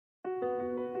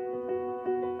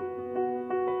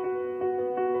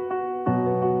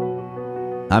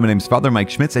Hi, my name's Father Mike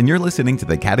Schmitz, and you're listening to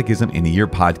the Catechism in a Year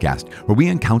podcast, where we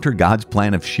encounter God's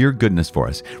plan of sheer goodness for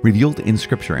us, revealed in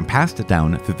Scripture and passed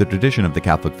down through the tradition of the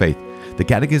Catholic faith. The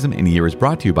Catechism in a Year is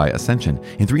brought to you by Ascension.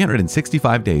 In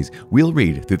 365 days, we'll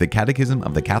read through the Catechism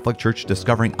of the Catholic Church,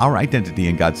 discovering our identity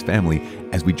in God's family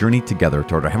as we journey together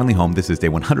toward our heavenly home. This is day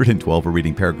 112. We're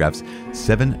reading paragraphs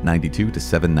 792 to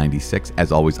 796.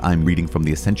 As always, I'm reading from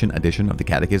the Ascension edition of the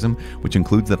Catechism, which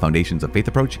includes the Foundations of Faith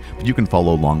approach, but you can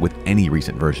follow along with any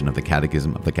recent version of the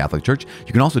Catechism of the Catholic Church.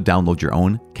 You can also download your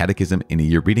own Catechism in a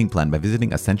Year reading plan by visiting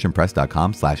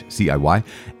ascensionpress.com/CIY.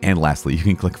 And lastly, you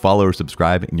can click follow or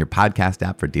subscribe in your podcast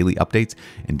app for daily updates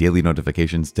and daily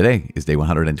notifications. Today is day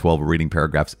 112. We're reading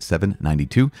paragraphs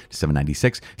 792 to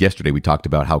 796. Yesterday, we talked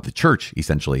about how the church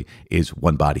essentially is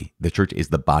one body. The church is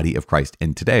the body of Christ.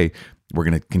 And today, we're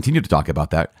going to continue to talk about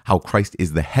that, how Christ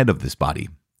is the head of this body.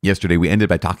 Yesterday, we ended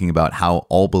by talking about how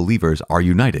all believers are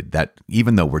united, that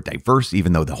even though we're diverse,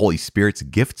 even though the Holy Spirit's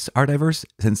gifts are diverse,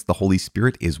 since the Holy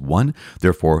Spirit is one,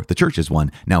 therefore the church is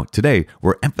one. Now, today,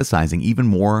 we're emphasizing even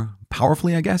more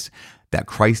powerfully, I guess, that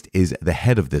Christ is the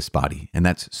head of this body. And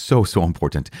that's so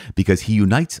important because he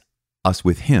unites us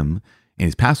with him in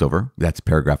his Passover. That's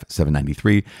paragraph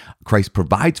 793. Christ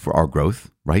provides for our growth,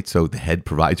 right? So the head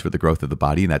provides for the growth of the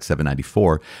body, and that's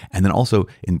 794. And then also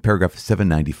in paragraph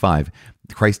 795,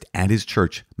 Christ and his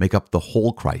church make up the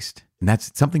whole Christ. And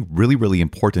that's something really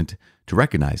important to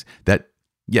recognize, that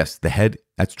yes, the head,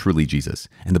 that's truly Jesus.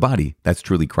 And the body, that's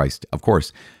truly Christ, of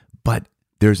course. But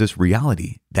there's this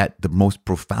reality that the most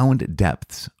profound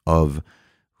depths of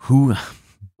who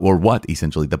or what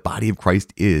essentially the body of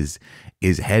Christ is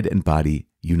head and body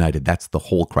united. That's the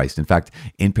whole Christ. In fact,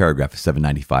 in paragraph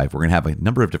 795, we're going to have a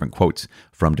number of different quotes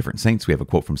from different saints. We have a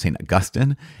quote from St.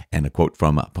 Augustine and a quote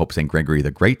from Pope St. Gregory the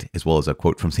Great, as well as a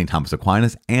quote from St. Thomas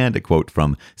Aquinas and a quote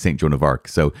from St. Joan of Arc.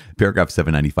 So paragraph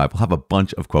 795 will have a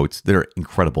bunch of quotes that are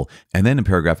incredible. And then in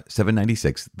paragraph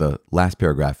 796, the last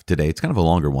paragraph today, it's kind of a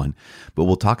longer one, but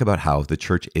we'll talk about how the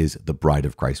church is the bride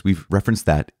of Christ. We've referenced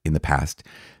that in the past,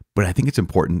 but I think it's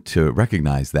important to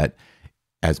recognize that,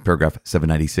 as paragraph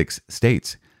 796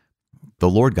 states, the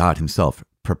Lord God himself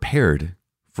prepared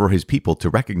for his people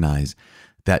to recognize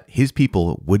that his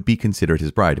people would be considered his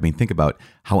bride. I mean, think about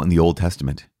how in the Old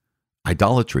Testament,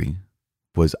 idolatry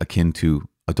was akin to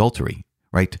adultery,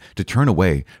 right? To turn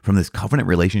away from this covenant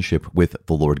relationship with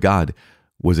the Lord God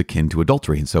was akin to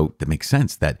adultery. And so that makes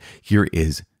sense that here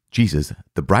is Jesus,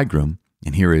 the bridegroom,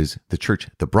 and here is the church,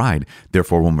 the bride.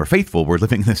 Therefore, when we're faithful, we're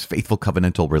living this faithful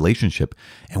covenantal relationship.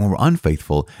 And when we're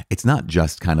unfaithful, it's not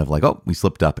just kind of like, oh, we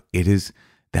slipped up. It is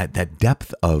that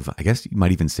depth of, I guess you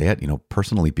might even say it,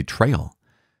 personally betrayal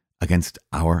against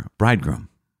our bridegroom,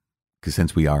 because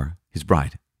since we are his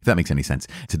bride, if that makes any sense.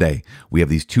 Today, we have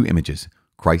these two images: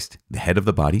 Christ, the head of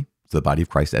the body, so the body of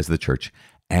Christ as the church,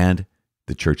 and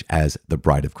the church as the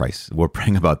bride of Christ. We're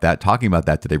praying about that, talking about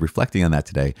that today, reflecting on that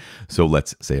today. So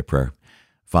let's say a prayer.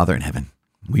 Father in heaven,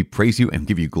 we praise you and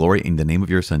give you glory in the name of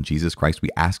your Son, Jesus Christ. We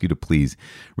ask you to please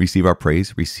receive our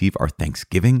praise, receive our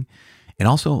thanksgiving. And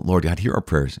also, Lord God, hear our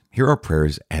prayers. Hear our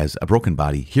prayers as a broken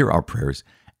body. Hear our prayers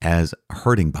as a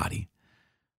hurting body.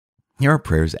 Hear our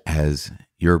prayers as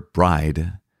your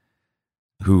bride,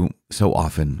 who so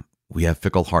often we have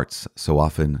fickle hearts. So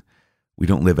often we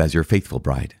don't live as your faithful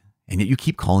bride. And yet you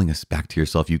keep calling us back to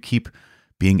yourself. You keep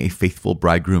being a faithful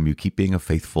bridegroom. You keep being a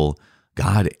faithful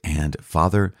God and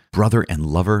Father, brother and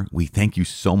lover. We thank you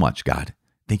so much, God.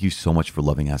 Thank you so much for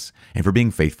loving us and for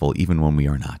being faithful even when we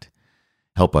are not.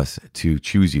 Help us to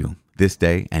choose you this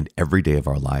day and every day of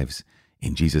our lives.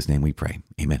 In Jesus' name we pray.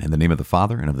 Amen. In the name of the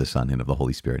Father and of the Son and of the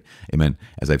Holy Spirit. Amen.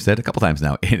 As I've said a couple times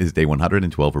now, it is day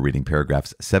 112. We're reading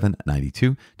paragraphs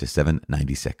 792 to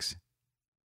 796.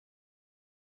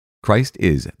 Christ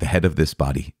is the head of this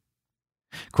body.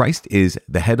 Christ is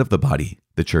the head of the body,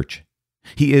 the church.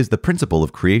 He is the principle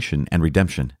of creation and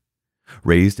redemption.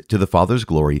 Raised to the Father's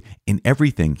glory, in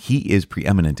everything he is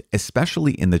preeminent,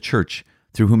 especially in the church,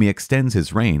 through whom he extends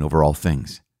his reign over all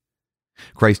things.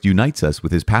 Christ unites us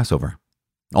with his Passover.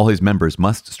 All his members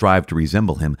must strive to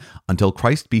resemble him until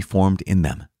Christ be formed in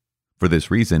them. For this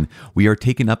reason, we are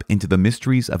taken up into the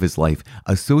mysteries of his life,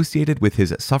 associated with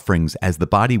his sufferings as the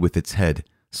body with its head,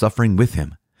 suffering with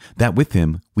him, that with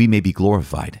him we may be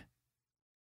glorified.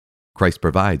 Christ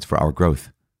provides for our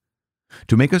growth.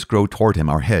 To make us grow toward him,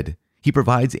 our head, he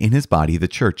provides in his body, the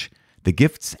church, the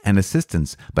gifts and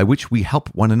assistance by which we help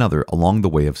one another along the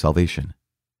way of salvation.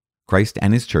 Christ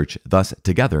and his church, thus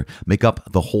together, make up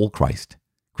the whole Christ,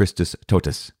 Christus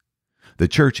totus. The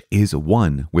church is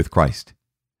one with Christ.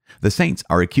 The saints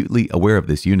are acutely aware of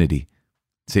this unity.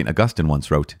 St. Augustine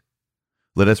once wrote,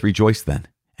 "Let us rejoice then,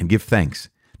 and give thanks,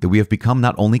 that we have become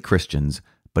not only Christians,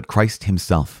 but Christ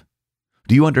himself.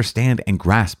 Do you understand and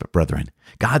grasp, brethren,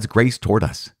 God's grace toward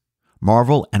us?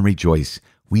 Marvel and rejoice,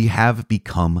 we have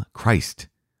become Christ.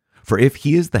 For if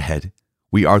he is the head,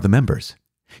 we are the members.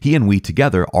 He and we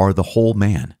together are the whole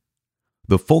man.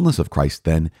 The fullness of Christ,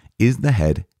 then, is the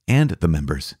head and the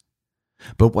members.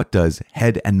 But what does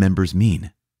head and members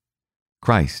mean?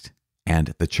 Christ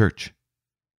and the church.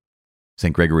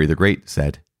 St. Gregory the Great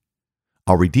said,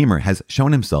 "Our Redeemer has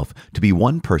shown himself to be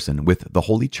one person with the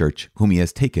Holy Church whom he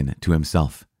has taken to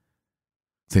himself."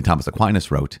 St. Thomas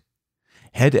Aquinas wrote,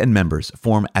 "Head and members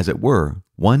form, as it were,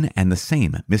 one and the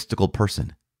same mystical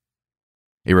person."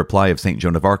 A reply of St.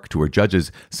 Joan of Arc to her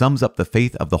judges sums up the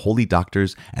faith of the holy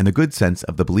doctors and the good sense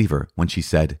of the believer when she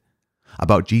said,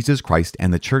 "About Jesus Christ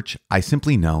and the church, I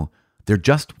simply know they're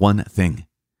just one thing,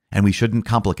 and we shouldn't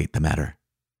complicate the matter."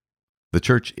 The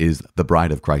church is the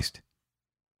bride of Christ.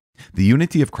 The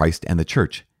unity of Christ and the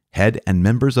church, head and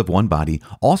members of one body,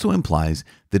 also implies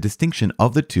the distinction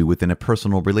of the two within a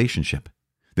personal relationship.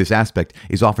 This aspect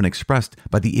is often expressed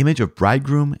by the image of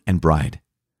bridegroom and bride.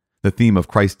 The theme of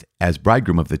Christ as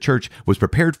bridegroom of the church was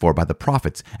prepared for by the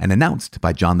prophets and announced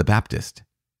by John the Baptist.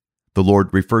 The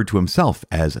Lord referred to himself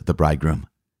as the bridegroom.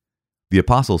 The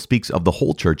apostle speaks of the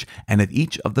whole church and of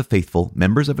each of the faithful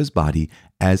members of his body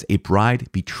as a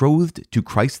bride betrothed to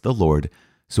Christ the Lord,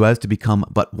 so as to become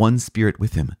but one spirit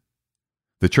with him.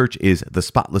 The church is the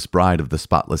spotless bride of the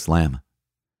spotless Lamb.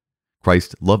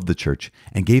 Christ loved the church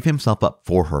and gave himself up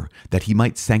for her that he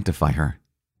might sanctify her.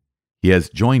 He has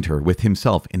joined her with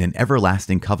himself in an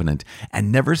everlasting covenant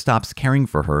and never stops caring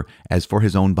for her as for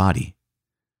his own body.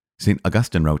 St.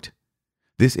 Augustine wrote,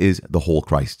 "This is the whole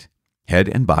Christ, head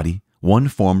and body, one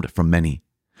formed from many.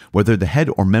 Whether the head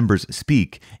or members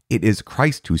speak, it is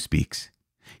Christ who speaks.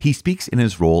 He speaks in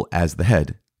his role as the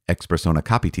head, ex persona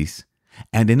capitis,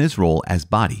 and in his role as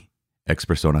body, ex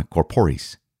persona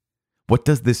corporis." What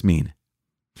does this mean?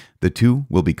 The two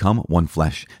will become one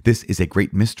flesh. This is a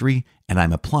great mystery, and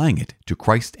I'm applying it to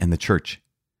Christ and the church.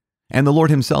 And the Lord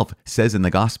himself says in the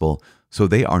gospel, "So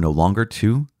they are no longer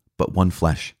two, but one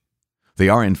flesh." They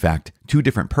are, in fact, two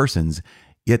different persons,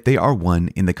 yet they are one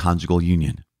in the conjugal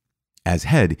union. As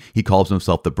head, he calls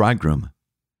himself the bridegroom.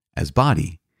 As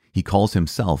body, he calls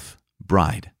himself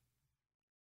bride.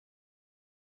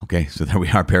 Okay, so there we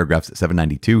are, paragraphs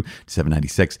 792 to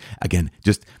 796. Again,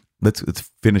 just Let's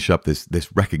finish up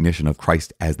this recognition of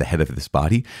Christ as the head of this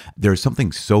body. There's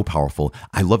something so powerful.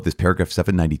 I love this paragraph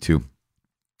 792,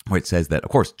 where it says that, of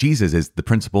course, Jesus is the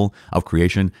principle of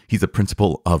creation. He's the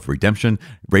principle of redemption,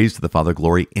 raised to the Father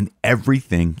glory. In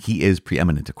everything, he is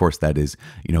preeminent. Of course, that is,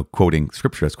 quoting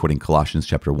scripture, that's quoting Colossians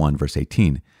chapter 1, verse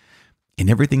 18. In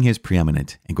everything, he is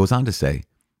preeminent, and goes on to say,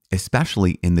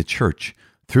 especially in the church,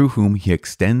 through whom he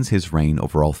extends his reign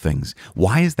over all things.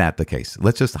 Why is that the case?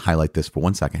 Let's just highlight this for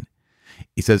 1 second.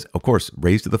 He says, of course,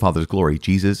 raised to the Father's glory,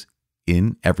 Jesus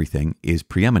in everything is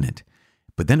preeminent.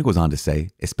 But then it goes on to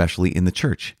say, especially in the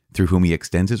church, through whom he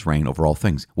extends his reign over all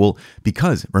things. Well,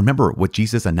 because remember what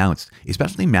Jesus announced,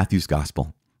 especially in Matthew's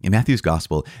gospel. In Matthew's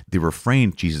gospel, the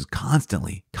refrain Jesus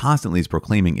constantly is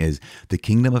proclaiming is, the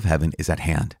kingdom of heaven is at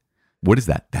hand. What is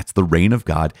that? That's the reign of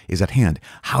God is at hand.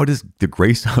 How does the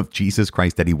grace of Jesus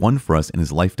Christ that he won for us in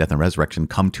his life, death, and resurrection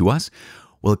come to us?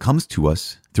 Well, it comes to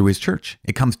us through his church.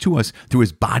 It comes to us through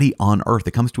his body on earth.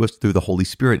 It comes to us through the Holy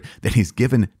Spirit that he's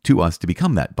given to us to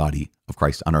become that body of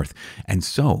Christ on earth. And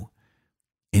so,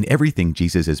 in everything,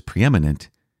 Jesus is preeminent,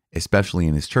 especially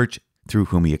in his church, through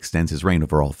whom he extends his reign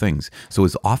over all things. So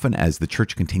as often as the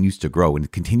church continues to grow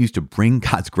and continues to bring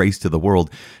God's grace to the world,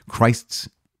 Christ's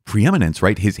preeminence,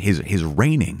 right? His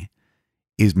reigning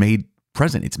is made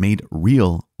present. It's made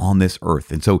real on this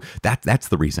earth. And so that's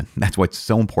the reason. That's why it's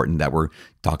so important that we're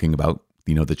talking about,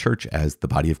 the church as the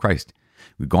body of Christ.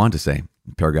 We go on to say,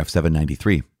 paragraph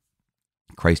 793,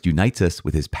 Christ unites us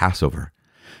with his Passover.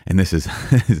 And this is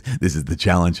the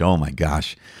challenge. Oh my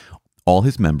gosh. All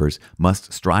his members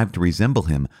must strive to resemble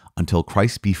him until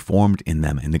Christ be formed in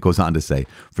them. And it goes on to say,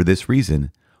 for this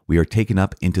reason, we are taken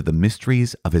up into the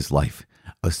mysteries of his life,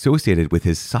 associated with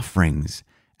his sufferings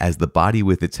as the body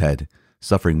with its head,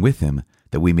 suffering with him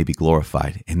that we may be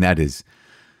glorified. And that is,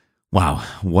 wow,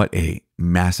 what a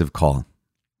massive call.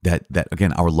 That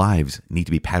again, our lives need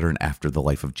to be patterned after the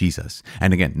life of Jesus.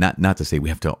 And again, not to say we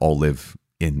have to all live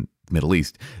in the Middle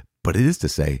East, but it is to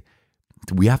say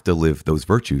we have to live those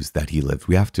virtues that he lived.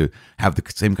 We have to have the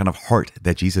same kind of heart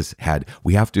that Jesus had.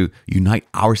 We have to unite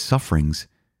our sufferings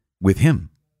with him.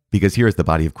 Because here is the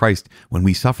body of Christ. When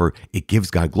we suffer, it gives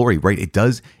God glory, right? It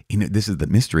does. This is the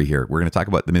mystery here. We're going to talk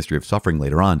about the mystery of suffering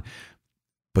later on.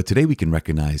 But today we can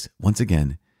recognize, once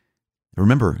again,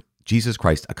 remember, Jesus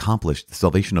Christ accomplished the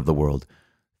salvation of the world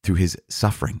through his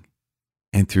suffering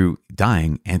and through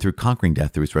dying and through conquering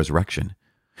death through his resurrection.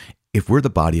 If we're the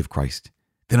body of Christ,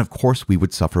 then of course we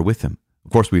would suffer with him.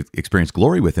 Of course, we've experienced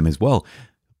glory with him as well.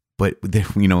 But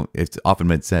it's often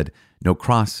been said, no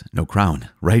cross, no crown,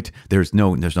 right? There's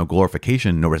no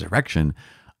glorification, no resurrection,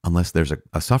 unless there's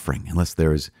a suffering, unless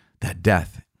there's that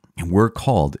death. And we're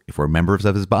called, if we're members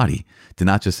of his body, to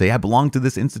not just say, I belong to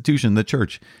this institution, the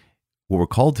church. What we're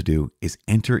called to do is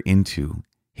enter into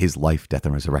his life, death,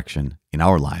 and resurrection in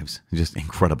our lives. Just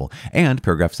incredible. And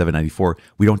paragraph 794,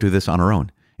 we don't do this on our own.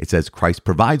 It says Christ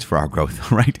provides for our growth,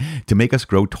 right? To make us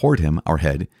grow toward him, our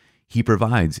head, he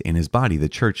provides in his body, the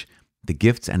church, the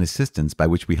gifts and assistance by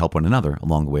which we help one another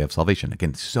along the way of salvation.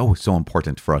 Again, so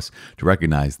important for us to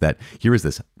recognize that here is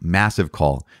this massive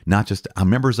call, not just I'm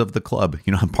members of the club,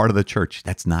 I'm part of the church.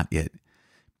 That's not it.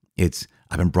 It's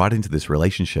I've been brought into this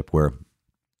relationship where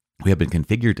we have been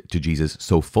configured to Jesus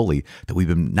so fully that we've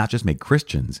been not just made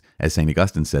Christians, as St.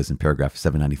 Augustine says in paragraph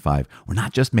 795, we're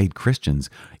not just made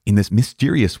Christians in this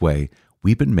mysterious way,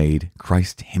 we've been made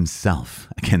Christ himself.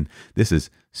 Again, this is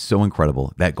so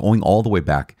incredible that going all the way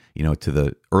back, to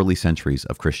the early centuries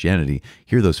of Christianity,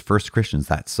 here are those first Christians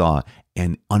that saw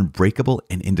an unbreakable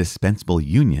and indispensable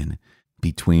union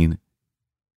between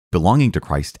belonging to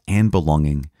Christ and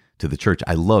belonging to the church.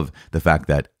 I love the fact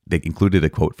that they included a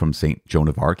quote from St. Joan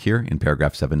of Arc here in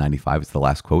paragraph 795. It's the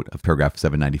last quote of paragraph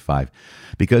 795.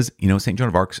 Because, St. Joan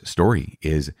of Arc's story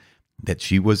is that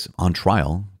she was on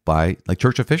trial by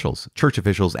church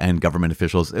officials and government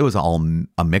officials. It was all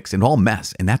a mix and all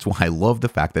mess. And that's why I love the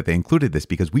fact that they included this,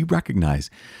 because we recognize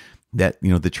that,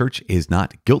 the church is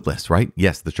not guiltless, right?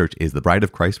 Yes, the church is the bride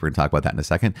of Christ. We're going to talk about that in a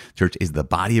second. Church is the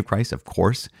body of Christ, of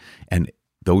course. And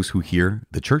those who hear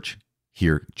the church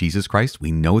hear Jesus Christ.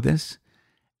 We know this.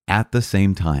 At the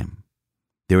same time,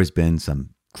 there has been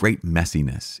some great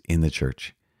messiness in the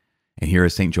church. And here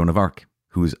is St. Joan of Arc,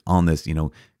 who's on this,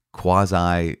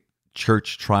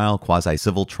 quasi-church trial,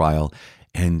 quasi-civil trial,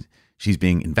 and she's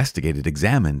being investigated,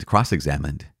 examined,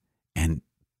 cross-examined. And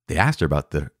they asked her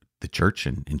about the church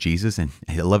and Jesus, and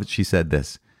I love it. She said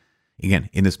this, again,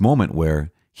 in this moment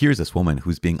where here's this woman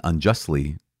who's being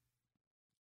unjustly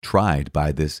tried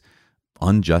by this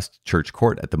unjust church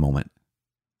court at the moment.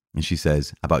 And she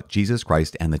says, about Jesus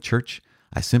Christ and the church,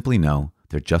 I simply know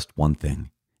they're just one thing,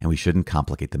 and we shouldn't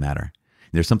complicate the matter.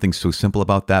 There's something so simple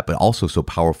about that, but also so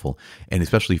powerful. And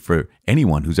especially for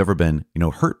anyone who's ever been,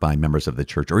 hurt by members of the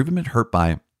church or even been hurt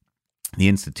by the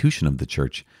institution of the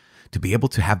church, to be able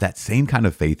to have that same kind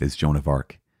of faith as Joan of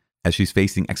Arc. As she's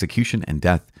facing execution and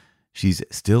death, she's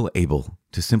still able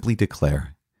to simply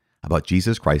declare, about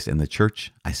Jesus Christ and the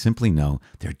church, I simply know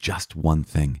they're just one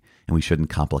thing, and we shouldn't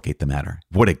complicate the matter.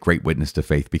 What a great witness to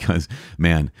faith, because,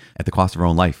 man, at the cost of her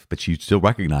own life, but she still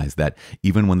recognized that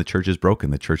even when the church is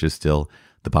broken, the church is still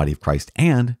the body of Christ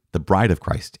and the bride of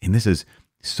Christ. And this is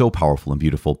so powerful and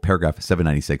beautiful. Paragraph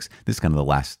 796, this is kind of the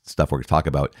last stuff we're going to talk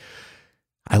about.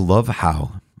 I love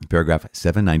how paragraph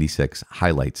 796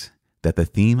 highlights that the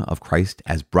theme of Christ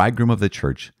as bridegroom of the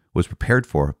church was prepared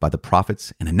for by the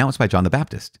prophets and announced by John the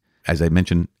Baptist. As I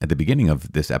mentioned at the beginning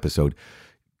of this episode,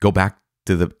 go back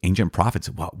to the ancient prophets.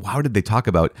 How did they talk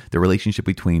about the relationship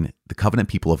between the covenant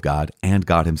people of God and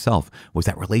God himself? Was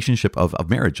that relationship of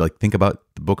marriage? Think about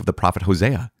the book of the prophet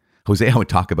Hosea. Hosea would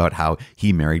talk about how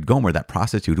he married Gomer, that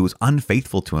prostitute who was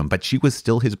unfaithful to him, but she was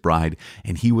still his bride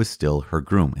and he was still her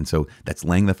groom. And so that's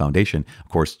laying the foundation.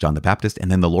 Of course, John the Baptist, and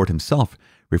then the Lord himself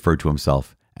referred to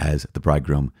himself as the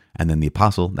bridegroom. And then the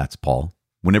apostle, that's Paul.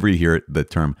 Whenever you hear the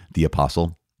term the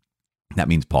apostle, that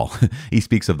means Paul. He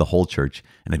speaks of the whole church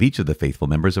and of each of the faithful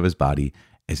members of his body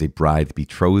as a bride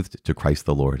betrothed to Christ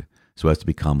the Lord, so as to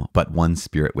become but one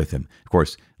spirit with him. Of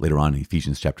course, later on in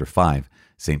Ephesians chapter 5,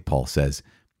 St. Paul says,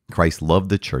 Christ loved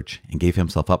the church and gave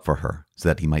himself up for her so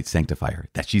that he might sanctify her,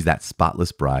 that she's that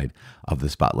spotless bride of the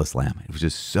spotless Lamb. It was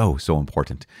just so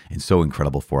important and so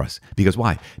incredible for us. Because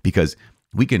why? Because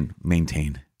we can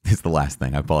maintain, this is the last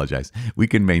thing, I apologize. We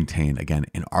can maintain, again,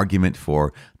 an argument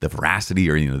for the veracity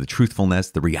or the truthfulness,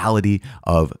 the reality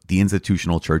of the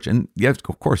institutional church. And yes,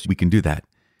 of course, we can do that.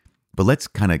 But let's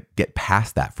kind of get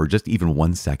past that for just even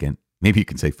 1 second. Maybe you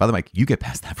can say, Father Mike, you get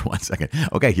past that for 1 second.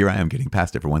 Okay, here I am getting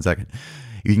past it for 1 second.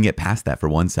 You can get past that for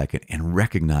 1 second and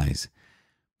recognize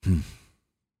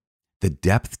the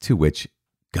depth to which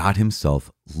God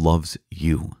himself loves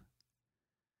you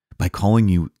by calling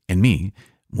you and me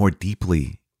more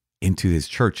deeply into his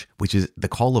church, which is the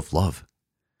call of love,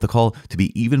 the call to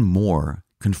be even more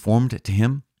conformed to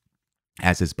him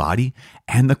as his body,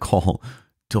 and the call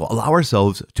to allow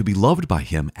ourselves to be loved by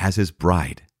him as his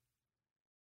bride.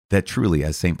 that truly,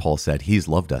 as St. Paul said, he's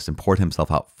loved us and poured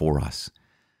himself out for us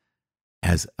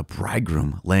as a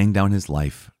bridegroom laying down his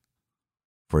life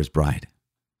for his bride.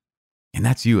 And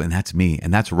that's you and that's me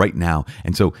and that's right now.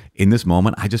 And so in this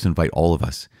moment, I just invite all of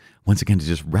us once again to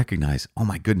just recognize, oh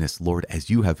my goodness, Lord, as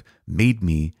you have made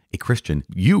me a Christian,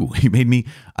 you made me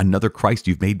another Christ.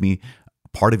 You've made me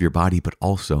part of your body, but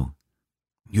also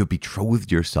you have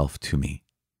betrothed yourself to me.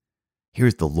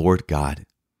 Here's the Lord God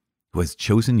who has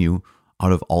chosen you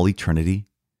out of all eternity,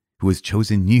 who has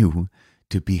chosen you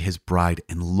to be his bride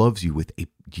and loves you with a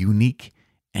unique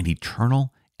and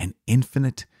eternal and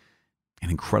infinite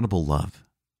and incredible love.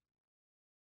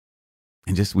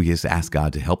 And we just ask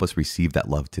God to help us receive that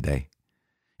love today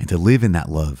and to live in that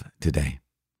love today.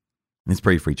 Let's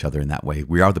pray for each other in that way.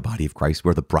 We are the body of Christ.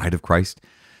 We're the bride of Christ.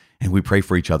 And we pray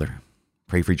for each other.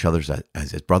 Pray for each other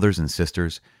as brothers and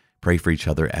sisters. Pray for each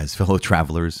other as fellow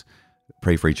travelers.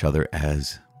 Pray for each other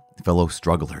as fellow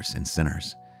strugglers and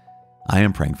sinners. I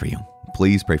am praying for you.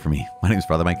 Please pray for me. My name is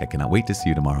Father Mike. I cannot wait to see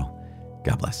you tomorrow.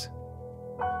 God bless.